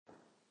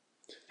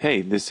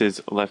Hey, this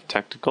is Left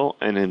Technical,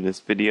 and in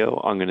this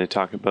video I'm going to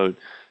talk about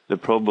the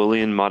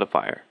Pro-Boolean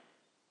modifier.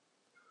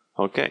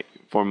 Okay,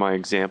 for my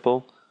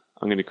example,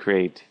 I'm going to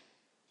create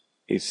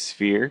a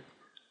sphere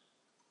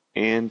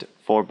and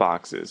 4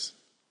 boxes.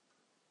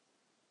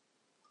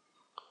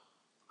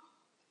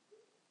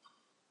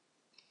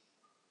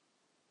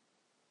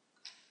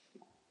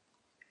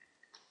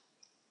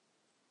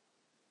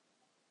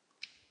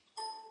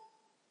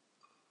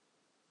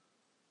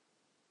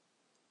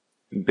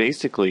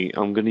 Basically,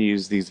 I'm going to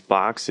use these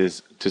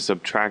boxes to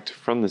subtract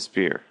from the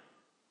sphere.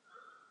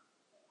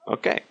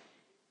 Okay,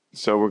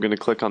 so we're going to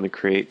click on the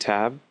Create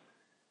tab,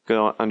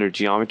 go under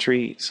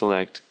Geometry,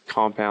 select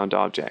Compound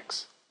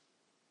Objects.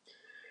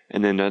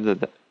 And then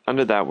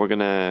under that we're going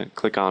to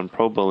click on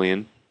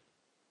Pro-Boolean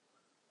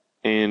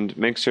and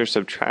make sure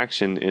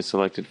subtraction is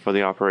selected for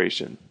the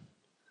operation.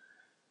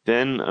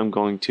 Then I'm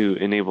going to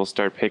enable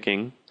Start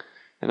Picking,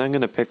 and I'm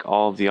going to pick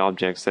all of the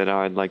objects that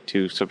I'd like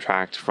to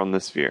subtract from the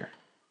sphere.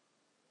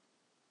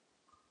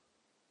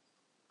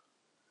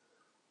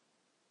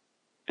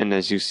 And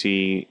as you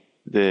see,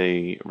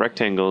 the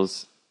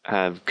rectangles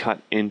have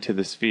cut into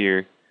the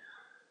sphere,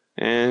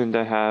 and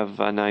I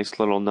have a nice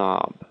little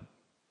knob.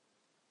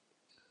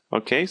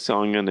 Okay,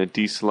 so I'm going to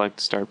deselect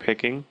Start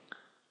Picking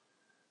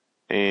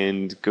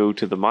and go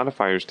to the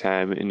Modifiers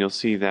tab, and you'll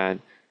see that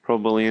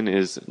Pro-Boolean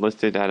is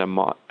listed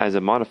as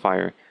a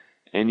modifier,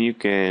 and you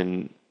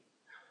can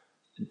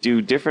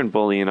do different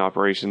Boolean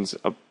operations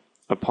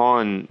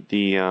upon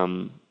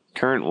the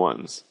current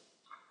ones.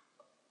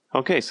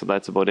 Okay, so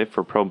that's about it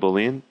for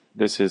Pro-Boolean.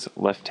 This is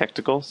Left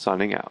Technical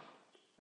signing out.